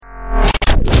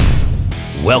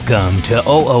Welcome to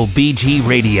OOBG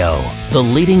Radio, the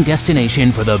leading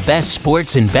destination for the best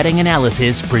sports and betting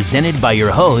analysis, presented by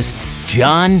your hosts,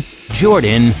 John,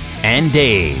 Jordan, and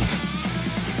Dave.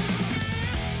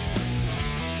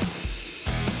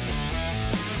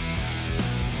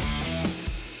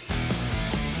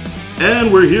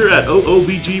 And we're here at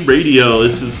OOBG Radio.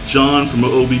 This is John from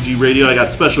OOBG Radio. I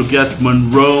got special guest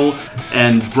Monroe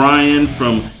and Brian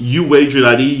from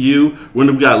uwager.eu.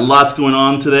 We got lots going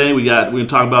on today. We're going to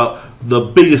talk about the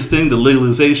biggest thing, the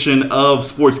legalization of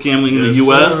sports gambling in the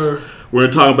U.S. Sir. We're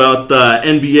going to talk about the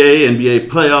NBA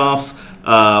playoffs,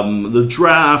 the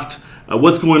draft,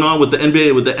 what's going on with the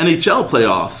NBA, with the NHL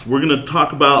playoffs. We're going to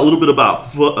talk about a little bit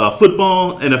about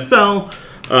football, NFL.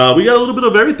 We got a little bit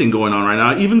of everything going on right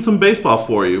now, even some baseball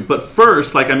for you. But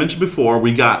first, like I mentioned before,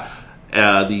 we got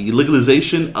the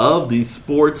legalization of the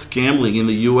sports gambling in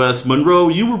the U.S. Monroe,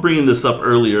 you were bringing this up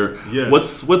earlier.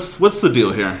 Yes. What's the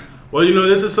deal here? Well,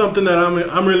 this is something that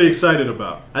I'm really excited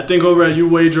about. I think over at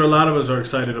UWager, a lot of us are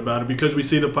excited about it because we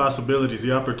see the possibilities,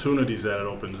 the opportunities that it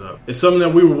opens up. It's something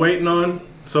that we were waiting on,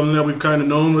 something that we've kind of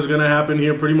known was going to happen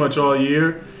here pretty much all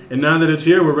year. And now that it's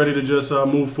here, we're ready to just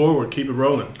move forward, keep it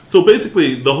rolling. So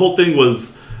basically, the whole thing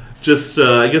was just,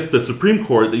 I guess the Supreme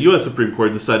Court, the U.S. Supreme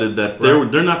Court decided that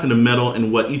they're not going to meddle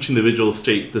in what each individual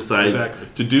state decides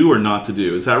to do or not to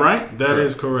do. Is that right? That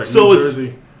is correct. So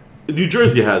New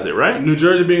Jersey has it, right? New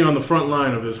Jersey being on the front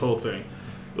line of this whole thing.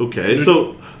 Okay,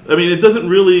 so, it doesn't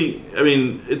really,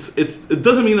 it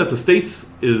doesn't mean that the states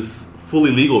is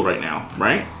fully legal right now,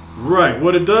 right? Right.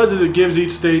 What it does is it gives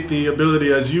each state the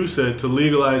ability, as you said, to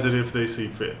legalize it if they see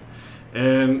fit.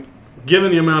 And given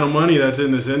the amount of money that's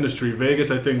in this industry, Vegas,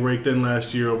 I think, raked in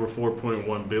last year over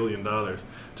 $4.1 billion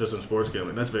just in sports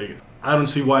gambling. That's Vegas. I don't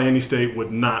see why any state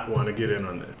would not want to get in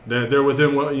on this. They're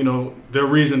within, their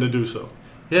reason to do so.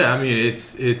 Yeah,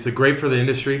 it's great for the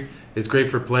industry. It's great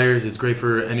for players. It's great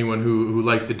for anyone who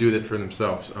likes to do that for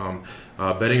themselves.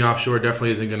 Betting offshore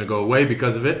definitely isn't going to go away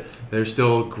because of it. There's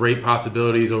still great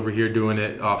possibilities over here doing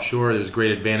it offshore. There's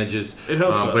great advantages. It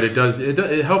helps us. But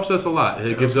it helps us a lot.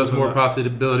 It gives us more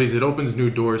possibilities. It opens new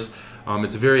doors.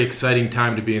 It's a very exciting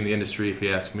time to be in the industry, if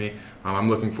you ask me. I'm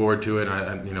looking forward to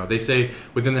it. They say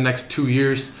within the next 2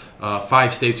 years,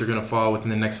 5 states are going to fall. Within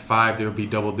the next 5, there will be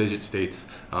double-digit states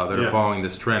that are following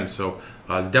this trend. So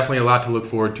it's definitely a lot to look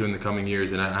forward to in the coming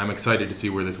years, and I'm excited to see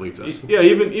where this leads us. Yeah,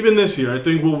 even this year, I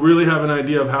think we'll really have an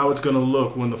idea of how it's going to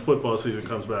look when the football season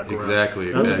comes back around.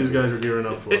 Exactly. That's what these guys are gearing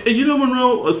up for. And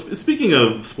Monroe, speaking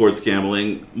of sports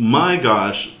gambling, my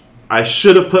gosh, I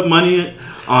should have put money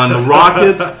on the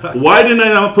Rockets. Why didn't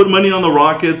I not put money on the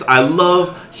Rockets? I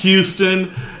love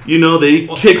Houston. They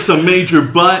kicked some major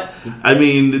butt.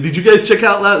 Did you guys check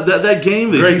out that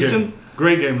game?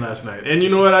 Great game last night. And you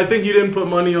know what? I think you didn't put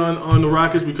money on the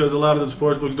Rockets because a lot of the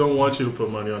sports books don't want you to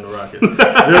put money on the Rockets.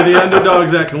 They're the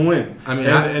underdogs that can win.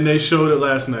 And they showed it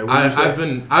last night.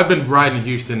 I've been riding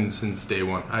Houston since day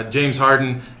one. James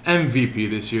Harden, MVP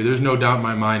this year. There's no doubt in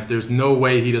my mind. There's no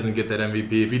way he doesn't get that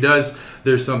MVP. If he does,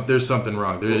 there's something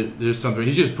wrong. There's something.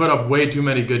 He's just put up way too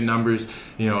many good numbers.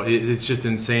 It's just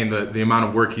insane the amount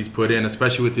of work he's put in,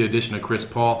 especially with the addition of Chris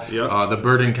Paul. Yep. The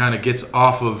burden kind of gets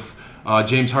off of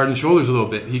James Harden's shoulders a little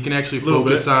bit. He can actually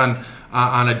focus on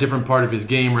a different part of his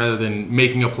game rather than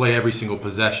making a play every single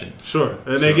possession. Sure.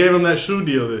 And they gave him that shoe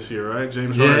deal this year, right?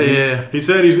 James Harden. Yeah. He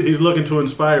said he's looking to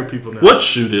inspire people now. What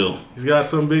shoe deal? He's got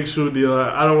some big shoe deal.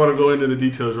 I don't want to go into the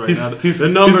details now. He's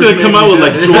going to come out with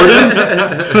like Jordans?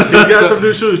 He's got some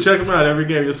new shoes. Check him out. Every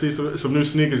game you'll see some new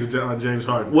sneakers on James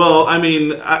Harden. Well, I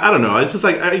don't know. It's just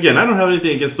like, again, I don't have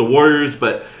anything against the Warriors,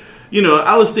 but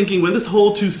I was thinking when this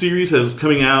whole 2 series was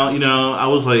coming out, I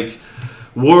was like,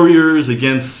 Warriors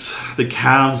against the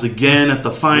Cavs again at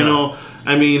the final.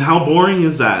 Yeah. How boring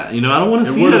is that? I don't want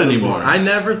to see that anymore. I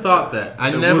never thought that. I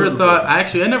never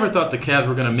thought the Cavs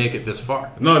were going to make it this far.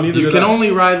 No, neither did I. You can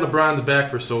only ride LeBron's back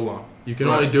for so long. You can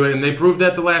only do it, and they proved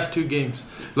that the last 2 games.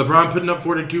 LeBron putting up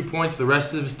 42 points. The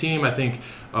rest of his team, I think,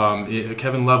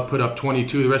 Kevin Love put up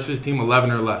 22. The rest of his team,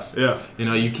 11 or less. Yeah.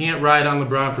 You can't ride on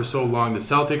LeBron for so long. The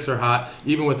Celtics are hot,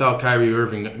 even without Kyrie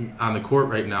Irving on the court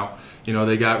right now.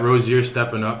 They got Rozier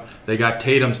stepping up. They got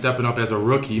Tatum stepping up as a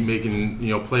rookie, making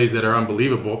plays that are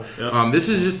unbelievable. Yep. This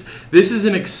is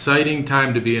an exciting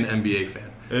time to be an NBA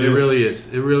fan. It really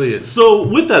is. It really is. So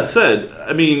with that said,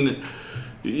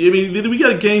 we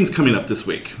got games coming up this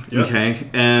week, okay?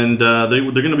 And they're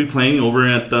going to be playing over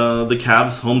at the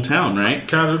Cavs' hometown, right?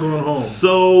 Cavs are going home.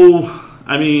 So,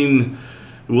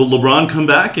 will LeBron come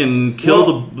back and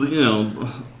kill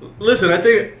Listen, I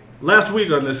think last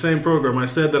week on this same program, I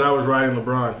said that I was riding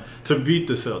LeBron to beat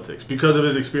the Celtics because of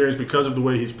his experience, because of the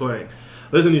way he's playing.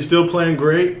 Listen, he's still playing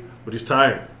great, but he's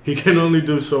tired. He can only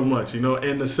do so much, and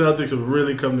the Celtics have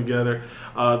really come together.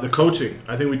 The coaching,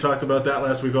 I think we talked about that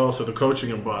last week also, the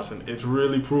coaching in Boston. It's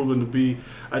really proven to be,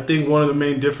 I think, one of the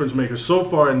main difference makers so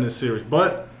far in this series.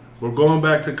 But we're going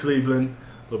back to Cleveland.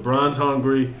 LeBron's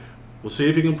hungry. We'll see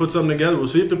if he can put something together. We'll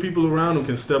see if the people around him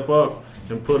can step up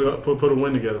and put a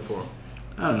win together for him.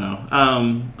 I don't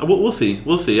know. We'll see.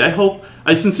 We'll see.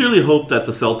 I sincerely hope that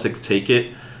the Celtics take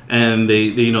it and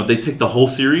they take the whole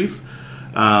series.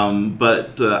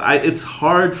 But it's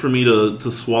hard for me to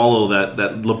swallow that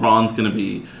LeBron's going to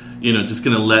be, just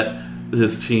going to let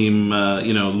his team,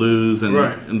 lose,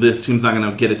 and this team's not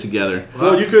going to get it together.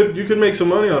 Well, you could make some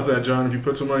money off that, John, if you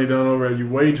put some money down over at you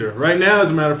wager. Right now,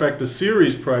 as a matter of fact, the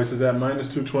series price is at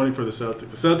 -220 for the Celtics.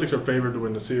 The Celtics are favored to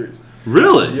win the series.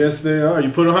 Really? Yes, they are. You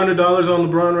put $100 on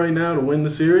LeBron right now to win the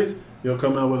series, you'll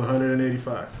come out with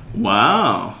 $185.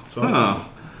 Wow. So, I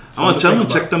want to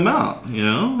check them out.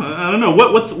 I don't know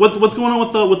what's going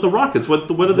on with the Rockets.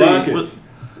 What are they? Rockets.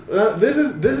 This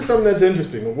is something that's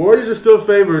interesting. The Warriors are still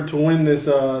favored to win this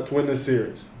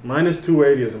series.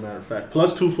 -280 as a matter of fact.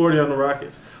 Plus 240 on the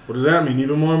Rockets. What does that mean?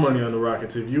 Even more money on the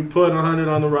Rockets. If you put $100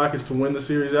 on the Rockets to win the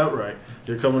series outright,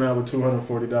 you're coming out with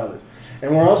 $240.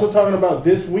 And we're also talking about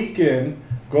this weekend,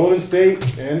 Golden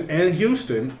State and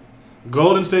Houston.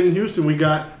 Golden State and Houston. We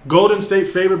got Golden State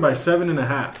favored by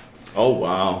 7.5. Oh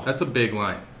wow, that's a big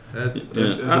line. That's a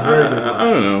very big line. I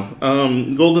don't know.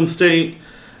 Golden State.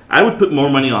 I would put more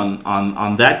money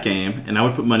on that game, and I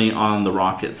would put money on the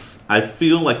Rockets. I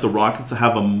feel like the Rockets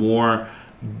have a more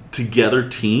together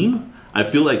team. I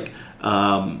feel like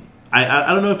I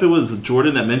don't know if it was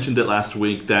Jordan that mentioned it last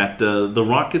week that the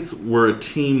Rockets were a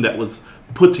team that was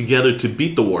put together to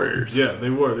beat the Warriors. Yeah, they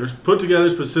were. They're put together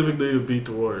specifically to beat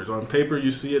the Warriors. On paper,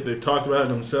 you see it. They've talked about it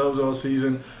themselves all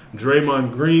season.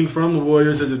 Draymond Green from the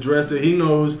Warriors has addressed it. He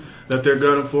knows that they're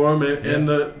gunning for him, and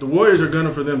the Warriors are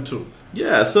gunning for them too.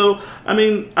 Yeah, so I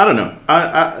mean, I don't know.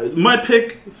 My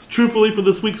pick, truthfully, for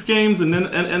this week's games and the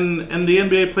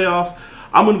NBA playoffs,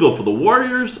 I'm going to go for the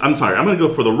Warriors. I'm going to go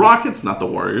for the Rockets, not the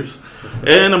Warriors,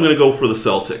 and I'm going to go for the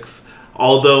Celtics.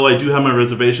 Although I do have my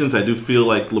reservations, I do feel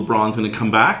like LeBron's going to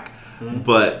come back.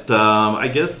 But I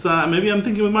guess maybe I'm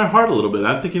thinking with my heart a little bit.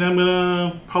 I'm thinking I'm going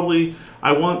to probably.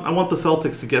 I want the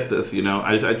Celtics to get this.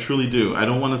 I truly do. I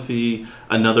don't want to see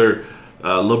another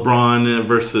LeBron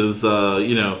versus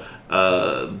the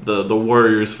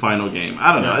Warriors final game.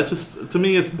 I don't know. It's just, to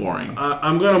me, it's boring.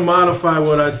 I'm going to modify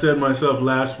what I said myself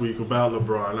last week about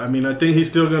LeBron. I mean, I think he's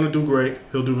still going to do great.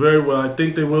 He'll do very well. I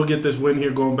think they will get this win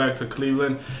here going back to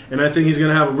Cleveland. And I think he's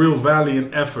going to have a real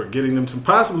valiant effort getting them to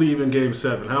possibly even Game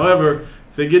 7. However,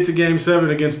 if they get to Game 7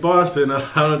 against Boston, I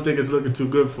don't think it's looking too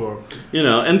good for them.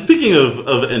 And speaking of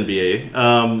NBA,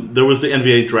 there was the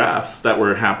NBA drafts that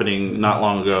were happening not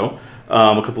long ago.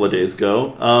 A couple of days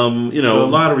ago. The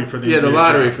lottery for the NBA the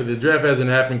lottery draft. for the draft hasn't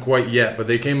happened quite yet, but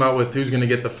they came out with who's going to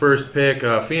get the first pick.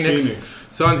 Phoenix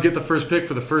Suns get the first pick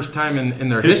for the first time in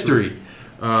their history.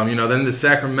 Then the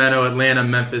Sacramento, Atlanta,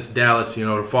 Memphis, Dallas,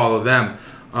 to follow them.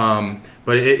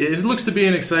 But it looks to be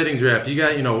an exciting draft. You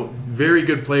got, very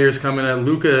good players coming out.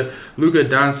 Luka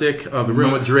Doncic of Real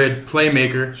Madrid,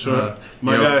 playmaker. Sure.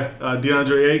 My guy,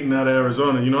 DeAndre Ayton out of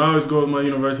Arizona. I always go with my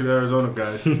University of Arizona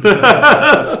guys.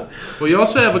 Well, you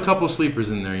also have a couple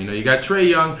sleepers in there. You got Trae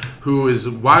Young, who is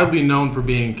widely known for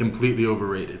being completely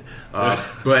overrated.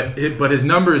 But his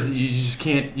numbers, you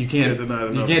can't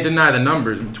deny the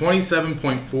numbers.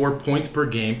 27.4 points per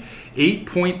game,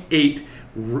 8.8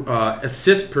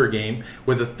 assists per game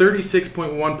with a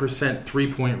 36.1%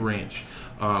 three-point range.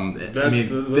 Those are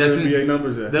NBA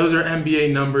numbers there. Those are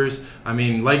NBA numbers. I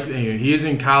mean, he is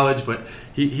in college, but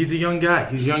he's a young guy.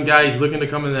 He's a young guy. He's looking to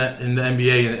come in the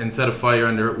NBA and set a fire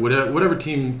under whatever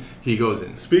team he goes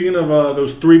in. Speaking of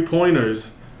those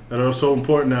three-pointers that are so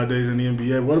important nowadays in the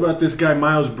NBA, what about this guy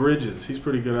Miles Bridges? He's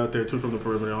pretty good out there too from the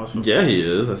perimeter also. Yeah, he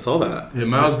is. I saw that. Yeah,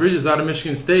 Miles Bridges out of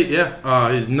Michigan State.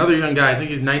 Yeah, he's another young guy. I think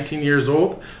he's 19 years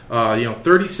old.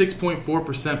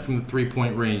 36.4% from the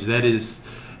three-point range. That is.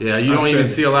 Yeah, you don't even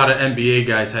see a lot of NBA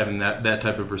guys having that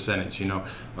type of percentage,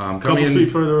 couple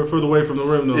feet further away from the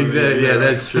rim, though. Exactly. Yeah,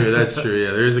 that's true. That's true.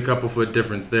 Yeah, there is a couple foot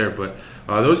difference there, but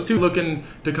those two looking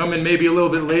to come in maybe a little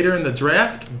bit later in the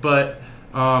draft, but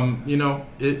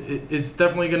it's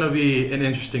definitely going to be an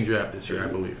interesting draft this year, I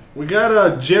believe. We got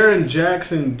Jaren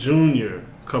Jackson Jr.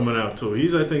 coming out too.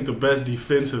 He's, I think, the best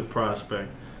defensive prospect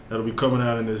that'll be coming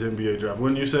out in this NBA draft.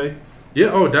 Wouldn't you say?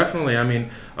 Yeah, definitely. I mean,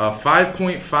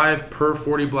 5.5 per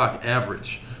 40 block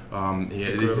average.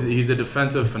 He's a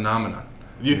defensive phenomenon.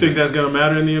 You think that's going to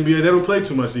matter in the NBA? They don't play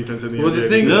too much defense in the NBA. The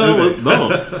thing,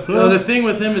 no. The thing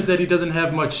with him is that he doesn't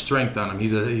have much strength on him.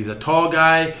 He's a tall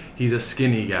guy. He's a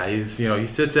skinny guy. He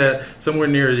sits at somewhere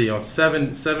near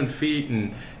 7 feet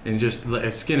and just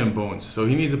skin and bones. So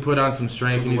he needs to put on some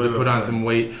strength. He needs to put on some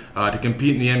weight to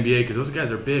compete in the NBA because those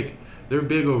guys are big. They're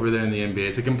big over there in the NBA.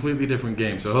 It's a completely different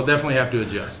game, so he'll definitely have to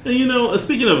adjust. And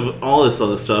speaking of all this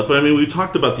other stuff, I mean, we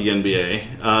talked about the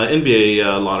NBA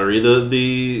lottery,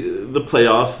 the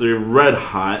playoffs. They're red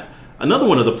hot. Another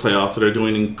one of the playoffs that are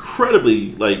doing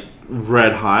incredibly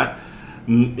red hot.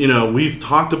 We've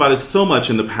talked about it so much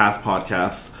in the past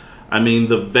podcasts. I mean,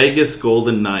 the Vegas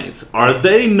Golden Knights. Are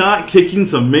they not kicking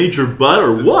some major butt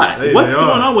or what? Hey, what's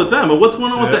going on with them? And what's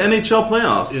going on with the NHL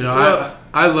playoffs?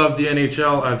 I love the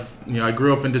NHL. I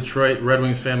grew up in Detroit, Red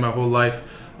Wings fan my whole life.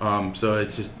 So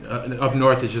it's just up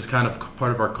north. It's just kind of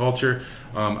part of our culture.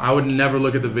 I would never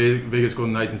look at the Vegas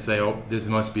Golden Knights and say, "Oh, this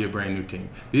must be a brand new team."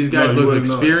 These guys look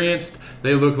experienced.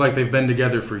 They look like they've been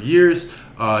together for years.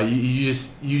 You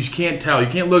just can't tell. You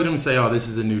can't look at them and say, "Oh, this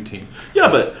is a new team." Yeah,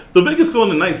 but the Vegas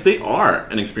Golden Knights, they are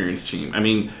an experienced team. I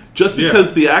mean, just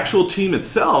because the actual team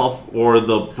itself or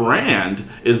the brand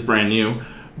is brand new.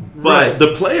 But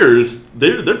the players,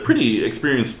 they're pretty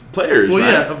experienced players, well,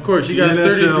 right? Yeah, of course. You got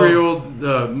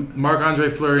 33-year-old Marc-Andre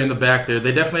Fleury in the back there.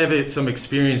 They definitely have some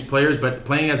experienced players, but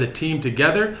playing as a team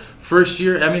together, first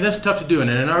year, I mean, that's tough to do. In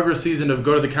an inaugural season, to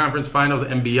go to the conference finals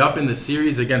and be up in the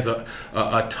series against a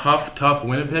tough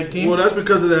Winnipeg team. Well, that's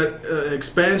because of that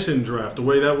expansion draft, the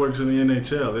way that works in the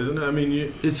NHL, isn't it? I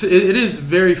mean, it is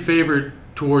very favored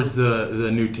towards the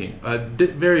new team.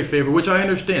 Very favored, which I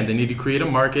understand. They need to create a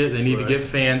market. They need to get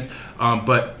fans.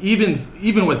 But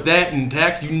even with that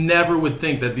intact, you never would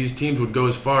think that these teams would go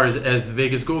as far as the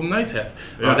Vegas Golden Knights have.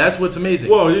 Yeah. That's what's amazing.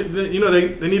 Well, they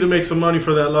need to make some money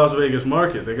for that Las Vegas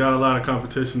market. They got a lot of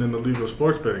competition in the legal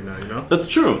sports betting now, That's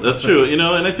true.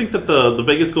 And I think that the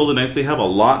Vegas Golden Knights, they have a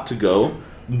lot to go,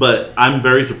 but I'm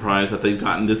very surprised that they've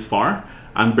gotten this far.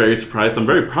 I'm very surprised. I'm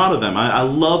very proud of them. I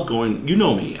love going. You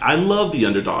know me. I love the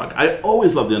underdog. I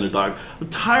always love the underdog. I'm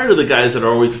tired of the guys that are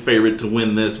always favored to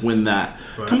win this, win that.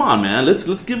 Right. Come on, man.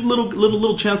 Let's give a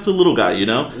little chance to the little guy.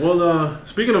 Well,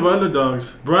 speaking of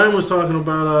underdogs, Brian was talking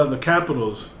about the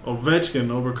Capitals.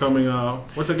 Ovechkin overcoming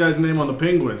what's that guy's name on the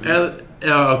Penguins?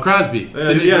 Crosby.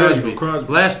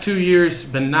 Crosby. Last 2 years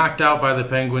been knocked out by the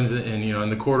Penguins in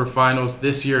the quarterfinals.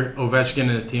 This year, Ovechkin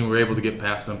and his team were able to get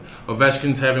past them.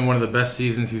 Ovechkin's having one of the best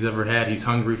seasons he's ever had. He's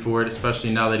hungry for it, especially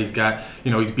now that he's got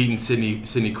he's beaten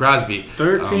Sidney Crosby.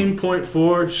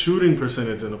 13.4 shooting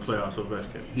percentage in the playoffs.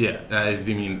 Ovechkin. Yeah, I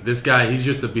mean this guy, he's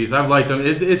just a beast. I've liked him.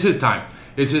 It's his time.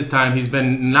 It's his time. He's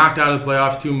been knocked out of the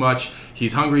playoffs too much.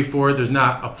 He's hungry for it. There's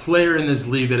not a player in this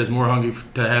league that is more hungry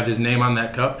to have his name on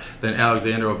that cup than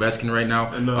Alexander Ovechkin right now.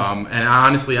 And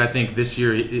honestly, I think this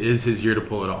year is his year to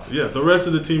pull it off. Yeah, the rest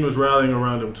of the team is rallying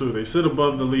around him too. They sit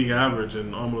above the league average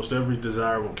in almost every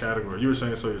desirable category. You were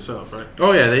saying so yourself, right?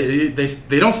 Oh yeah,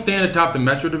 they don't stand atop the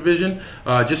Metro Division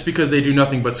just because they do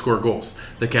nothing but score goals.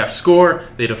 The Caps score,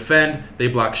 they defend, they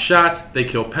block shots, they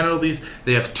kill penalties.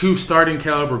 They have 2 starting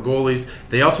caliber goalies.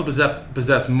 They also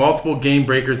possess multiple game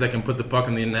breakers that can put the puck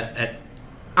in the net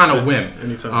on a whim.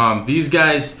 Anytime. These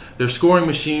guys, they're scoring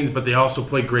machines, but they also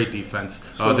play great defense.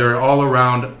 They're an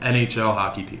all-around NHL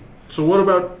hockey team. So what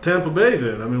about Tampa Bay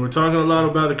then? I mean, we're talking a lot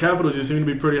about the Capitals. You seem to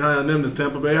be pretty high on them. Does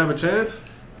Tampa Bay have a chance?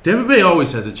 Tampa Bay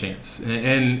always has a chance.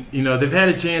 And they've had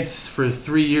a chance for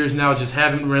 3 years now, just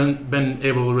haven't been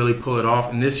able to really pull it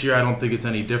off. And this year, I don't think it's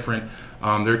any different.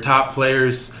 Their top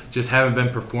players just haven't been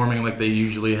performing like they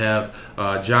usually have.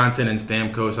 Johnson and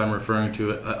Stamkos, I'm referring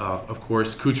to, of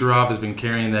course. Kucherov has been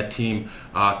carrying that team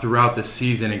throughout the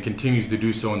season and continues to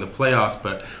do so in the playoffs.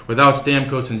 But without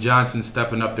Stamkos and Johnson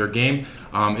stepping up their game,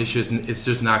 it's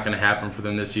just not going to happen for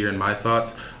them this year, in my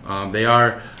thoughts. They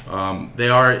are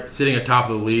sitting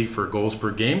atop of the league for goals per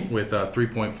game with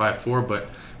 3.54. But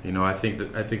I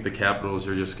think the Capitals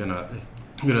are just gonna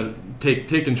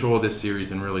take control of this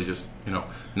series and really just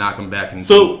knock them back.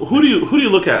 So who do you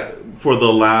look at for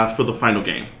the final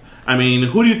game? I mean,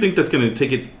 who do you think that's going to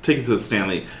take it to the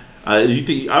Stanley?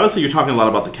 Obviously, you're talking a lot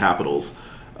about the Capitals.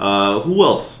 Who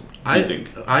else do you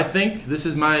think? I think this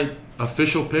is my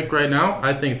official pick right now.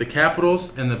 I think the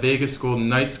Capitals and the Vegas Golden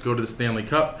Knights go to the Stanley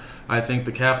Cup. I think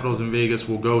the Capitals and Vegas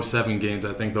will go 7 games.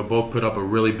 I think they'll both put up a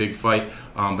really big fight.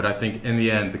 But I think in the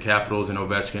end, the Capitals and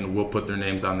Ovechkin will put their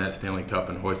names on that Stanley Cup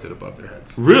and hoist it above their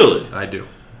heads. Really? I do.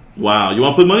 Wow. You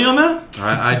want to put money on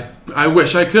that? I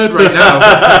wish I could right now.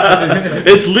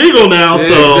 It's legal now,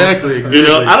 so exactly.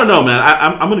 I don't know, man.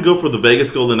 I'm going to go for the Vegas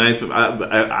Golden Knights.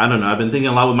 I don't know. I've been thinking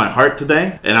a lot with my heart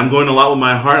today, and I'm going a lot with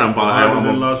my heart. I was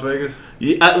in Las Vegas.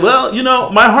 Yeah,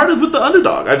 well, my heart is with the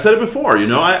underdog. I've said it before.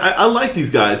 I like these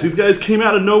guys. These guys came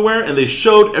out of nowhere and they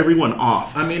showed everyone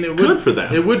off. I mean, good for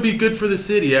them. It would be good for the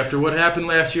city after what happened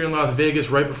last year in Las Vegas,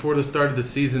 right before the start of the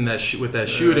season. With that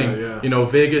shooting,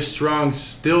 Vegas strong,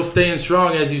 still staying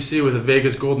strong as you see with the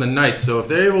Vegas Golden Knights. So if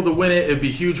they're able to win it, it'd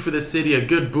be huge for the city. A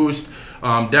good boost.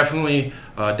 Definitely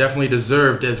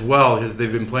deserved as well, because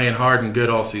they've been playing hard and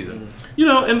good all season.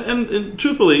 And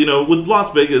truthfully, with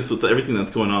Las Vegas, with everything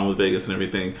that's going on with Vegas and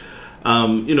everything,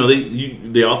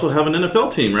 they also have an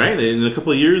NFL team, right? In a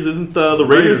couple of years, isn't the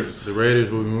Raiders? The Raiders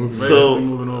will be moving. So,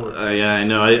 moving over. Yeah, I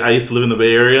know. I used to live in the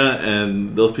Bay Area,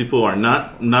 and those people are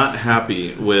not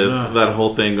happy with that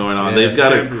whole thing going on. Yeah, they've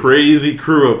got a crazy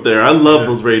crew up there. I love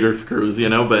those Raiders crews,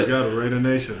 but they got a Raider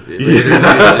Nation.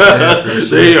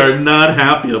 They are not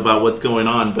happy about what's going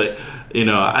on, but. In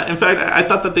fact, I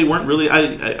thought that they weren't really.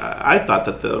 I thought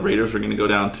that the Raiders were going to go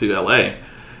down to L.A.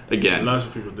 again. Lots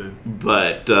of people did,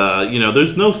 but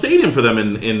there's no stadium for them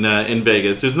in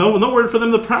Vegas. There's nowhere for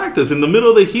them to practice. In the middle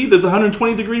of the heat, there's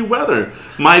 120-degree weather.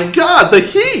 My God, the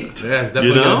heat! Yeah, it's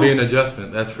definitely going to be an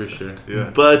adjustment. That's for sure.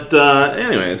 Yeah. But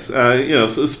anyways,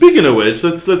 so speaking of which,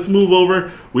 let's move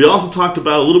over. We also talked a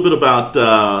little bit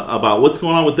about what's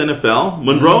going on with the NFL.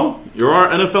 Monroe, you're our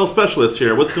NFL specialist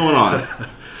here. What's going on?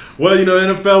 Well,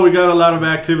 NFL, we got a lot of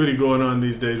activity going on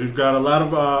these days. We've got a lot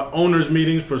of owners'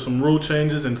 meetings for some rule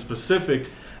changes. In specific,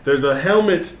 there's a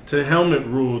helmet-to-helmet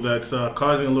rule that's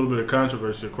causing a little bit of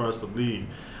controversy across the league.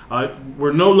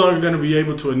 We're no longer going to be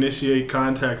able to initiate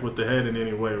contact with the head in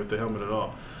any way with the helmet at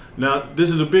all. Now,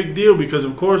 this is a big deal because,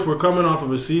 of course, we're coming off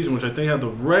of a season which I think had the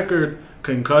record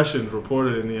concussions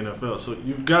reported in the NFL. So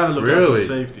you've got to look out for the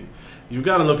safety. You've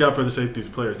got to look out for the safety of these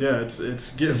players. Yeah,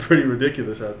 it's getting pretty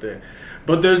ridiculous out there.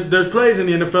 But there's plays in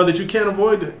the NFL that you can't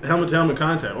avoid helmet-to-helmet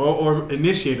contact or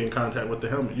initiating contact with the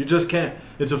helmet. You just can't.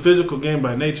 It's a physical game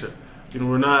by nature.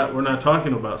 We're not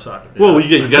talking about soccer. Well,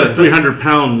 you got a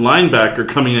 300-pound linebacker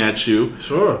coming at you.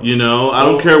 Sure. I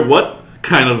don't care what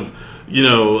kind of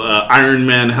Iron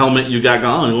Man helmet you got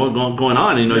going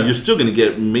on. You're still going to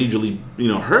get majorly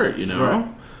hurt. Right.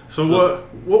 So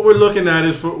what we're looking at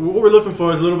is what we're looking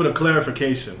for is a little bit of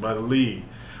clarification by the league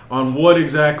on what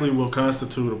exactly will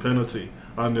constitute a penalty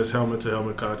on this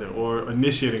helmet-to-helmet contact or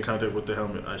initiating contact with the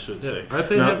helmet, I should say. Are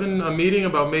they having a meeting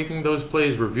about making those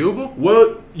plays reviewable?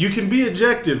 Well, you can be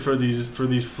ejected for these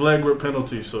flagrant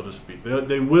penalties, so to speak.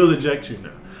 They will eject you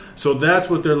now. So that's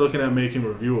what they're looking at making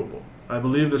reviewable. I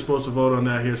believe they're supposed to vote on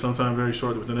that here sometime very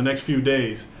shortly, within the next few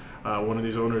days, one of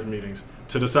these owners' meetings,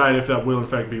 to decide if that will in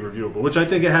fact be reviewable, which I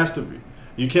think it has to be.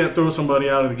 You can't throw somebody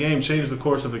out of the game, change the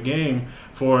course of the game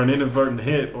for an inadvertent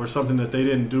hit or something that they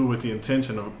didn't do with the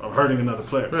intention of hurting another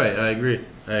player. Right, I agree.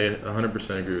 I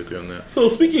 100% agree with you on that. So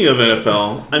speaking of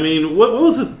NFL, I mean, what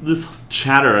was this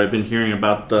chatter I've been hearing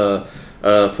about the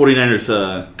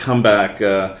 49ers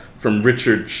comeback from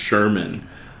Richard Sherman?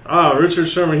 Richard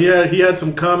Sherman, he had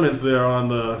some comments there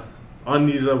on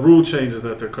these rule changes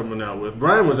that they're coming out with.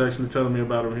 Brian was actually telling me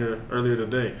about them here earlier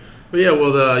today.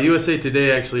 Well, the USA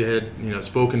Today actually had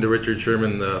spoken to Richard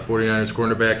Sherman, the 49ers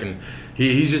cornerback, and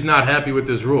he's just not happy with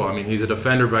this rule. I mean, he's a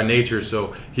defender by nature,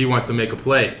 so he wants to make a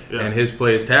play, and his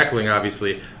play is tackling,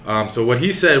 obviously. So what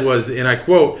he said was, and I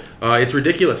quote, "It's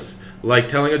ridiculous. Like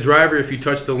telling a driver if you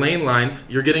touch the lane lines,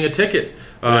 you're getting a ticket.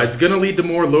 It's going to lead to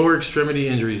more lower extremity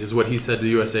injuries," is what he said to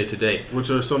USA Today. Which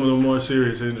are some of the more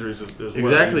serious injuries as well.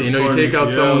 Exactly. You take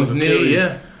out someone's knee,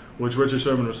 which Richard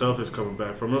Sherman himself is coming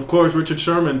back from. And of course, Richard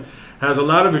Sherman has a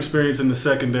lot of experience in the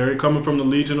secondary, coming from the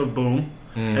Legion of Boom.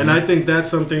 Mm-hmm. And I think that's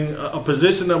something, a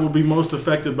position that will be most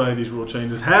affected by these rule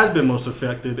changes, has been most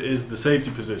affected, is the safety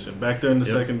position back there in the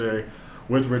secondary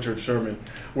with Richard Sherman.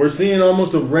 We're seeing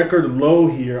almost a record low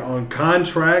here on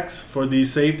contracts for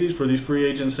these safeties, for these free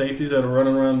agent safeties that are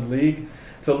running around the league.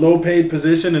 It's a low-paid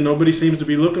position, and nobody seems to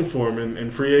be looking for him in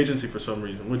free agency for some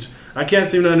reason, which I can't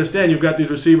seem to understand. You've got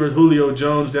these receivers, Julio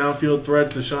Jones, downfield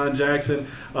threats, Deshaun Jackson,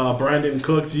 Brandon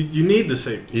Cooks. You need the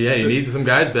safety. Yeah, you need some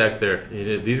guys back there.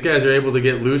 These guys are able to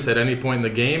get loose at any point in the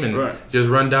game and just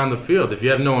run down the field. If you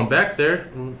have no one back there,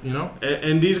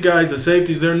 And these guys, the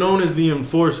safeties, they're known as the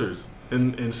enforcers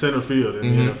in center field in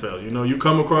the NFL. You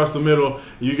come across the middle,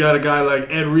 you got a guy like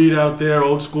Ed Reed out there,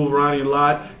 old school Ronnie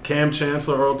Lott, Cam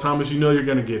Chancellor, Earl Thomas, you're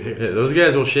going to get hit. Yeah, those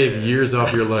guys will shave years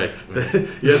off your life.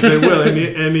 Yes, they will.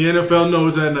 And the NFL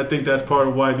knows that, and I think that's part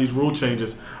of why these rule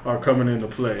changes are coming into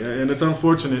play. And it's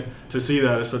unfortunate to see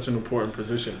that as such an important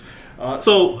position.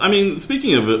 So, I mean,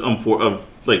 speaking of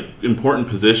like important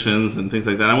positions and things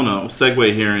like that, I want to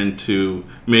segue here into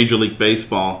Major League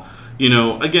Baseball.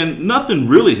 Again, nothing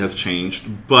really has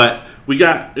changed, but we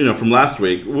got, from last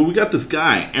week, we got this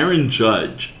guy, Aaron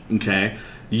Judge, okay?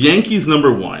 Yankees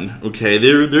number 1. Okay,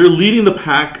 they're leading the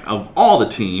pack of all the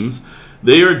teams.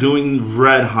 They are doing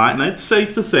red hot, and it's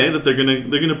safe to say that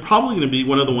they're probably gonna be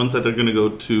one of the ones that are gonna go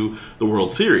to the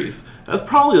World Series. That's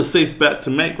probably a safe bet to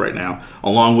make right now,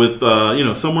 along with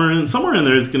somewhere in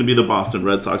there is gonna be the Boston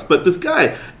Red Sox. But this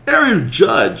guy, Aaron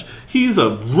Judge, he's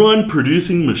a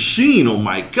run-producing machine. Oh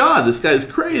my God, this guy's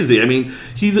crazy. I mean,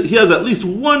 he has at least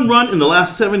 1 run in the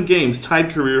last 7 games, tied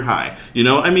career high.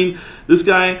 I mean, this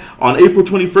guy on April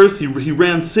 21st, he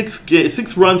ran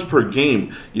 6 runs per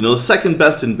game. The second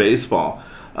best in baseball.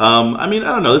 I mean,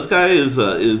 I don't know. This guy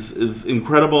is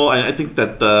incredible. I think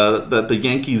that the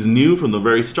Yankees knew from the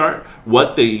very start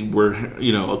what they were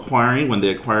acquiring when they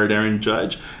acquired Aaron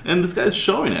Judge, and this guy's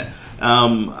showing it.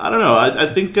 I don't know.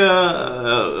 I think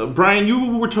Brian,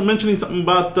 you were mentioning something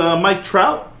about Mike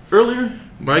Trout earlier.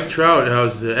 Mike Trout. I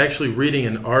was actually reading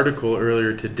an article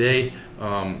earlier today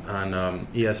on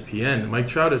ESPN. Mike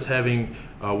Trout is having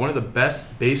one of the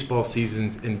best baseball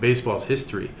seasons in baseball's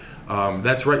history.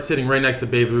 That's sitting right next to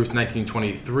Babe Ruth's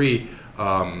 1923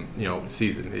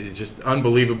 season. It's just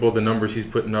unbelievable the numbers he's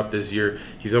putting up this year.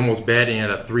 He's almost batting at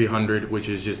a 300, which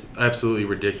is just absolutely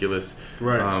ridiculous.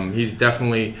 Right. He's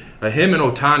definitely him and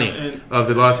Ohtani of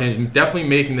the Los Angeles, definitely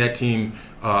making that team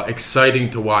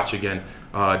exciting to watch again.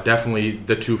 Definitely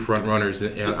the 2 front runners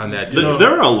on that team.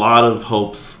 There are a lot of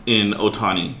hopes in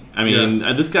Ohtani. I mean,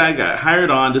 this guy got hired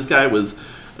on. This guy was,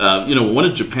 one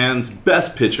of Japan's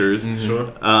best pitchers. Mm-hmm.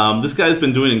 Sure. This guy's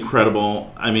been doing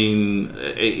incredible. I mean,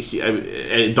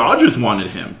 Dodgers wanted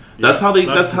him. That's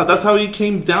how he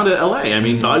came down to LA. I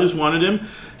mean, Dodgers wanted him.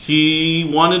 He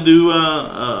wanted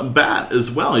to bat as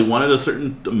well. He wanted a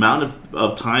certain amount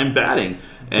of time batting.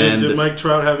 And did Mike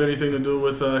Trout have anything to do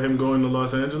with him going to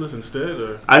Los Angeles instead?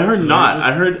 Or I heard not.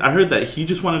 I heard that he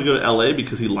just wanted to go to LA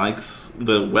because he likes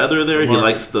the weather there. He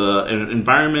likes the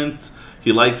environment.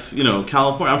 He likes,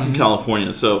 California. I'm from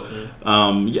California, so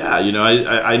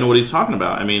I know what he's talking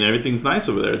about. I mean, everything's nice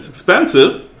over there. It's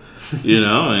expensive, and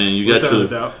you got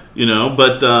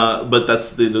but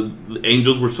that's the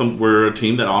Angels were a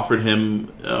team that offered him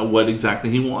what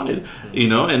exactly he wanted,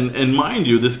 and mind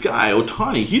you, this guy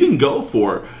Ohtani, he didn't go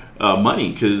for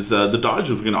money because the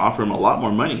Dodgers were going to offer him a lot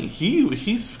more money.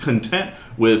 He's content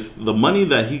with the money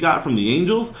that he got from the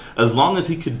Angels as long as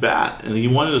he could bat, and he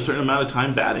wanted a certain amount of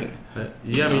time batting. I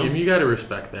mean, you got to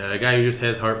respect that. A guy who just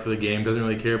has heart for the game, doesn't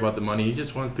really care about the money. He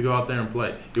just wants to go out there and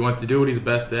play. He wants to do what he's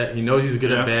best at. He knows he's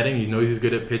good at batting. He knows he's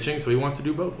good at pitching, so he wants to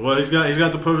do both. Well, he's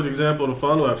got the perfect example to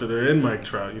follow after they're in Mike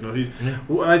Trout.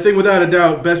 I think without a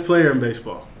doubt, best player in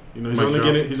baseball. He's only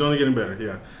getting better.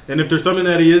 Yeah, and if there's something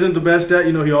that he isn't the best at,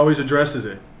 he always addresses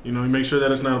it. He makes sure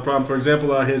that it's not a problem. For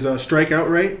example, his strikeout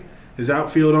rate, his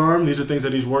outfield arm. These are things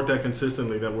that he's worked at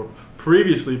consistently that were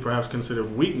previously perhaps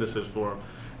considered weaknesses for him.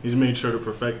 He's made sure to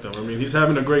perfect them. I mean, he's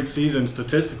having a great season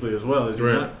statistically as well, is he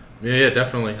not? Yeah,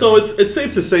 definitely. So it's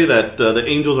safe to say that the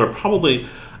Angels are probably,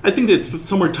 I think it's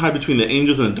somewhere tied between the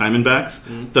Angels and the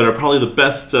Diamondbacks that are probably the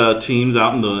best teams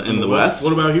out in the West.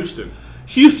 What about Houston?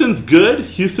 Houston's good.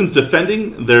 Houston's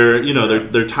defending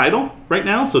their title right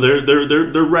now, so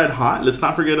they're red hot. Let's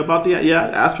not forget about the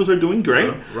Astros are doing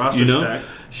great. So, roster stacked.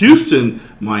 Houston,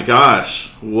 my gosh,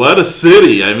 what a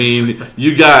city! I mean,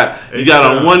 you got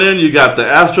on one end, you got the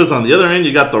Astros, on the other end,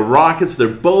 you got the Rockets. They're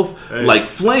both like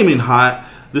flaming hot.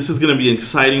 This is going to be an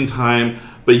exciting time.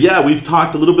 But yeah, we've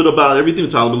talked a little bit about everything. We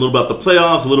talked a little about the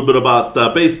playoffs, a little bit about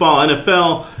baseball,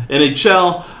 NFL,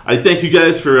 NHL. I thank you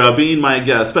guys for being my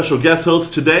special guest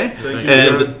host today. Thank you,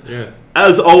 and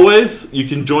as always, you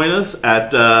can join us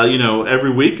at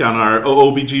every week on our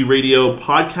OOBG Radio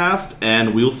podcast,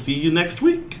 and we'll see you next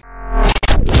week.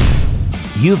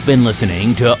 You've been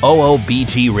listening to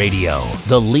OOBG Radio,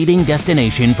 the leading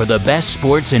destination for the best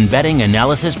sports and betting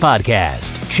analysis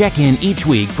podcast. Check in each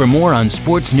week for more on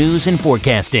sports news and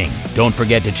forecasting. Don't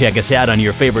forget to check us out on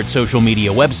your favorite social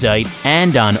media website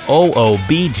and on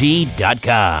OOBG.com.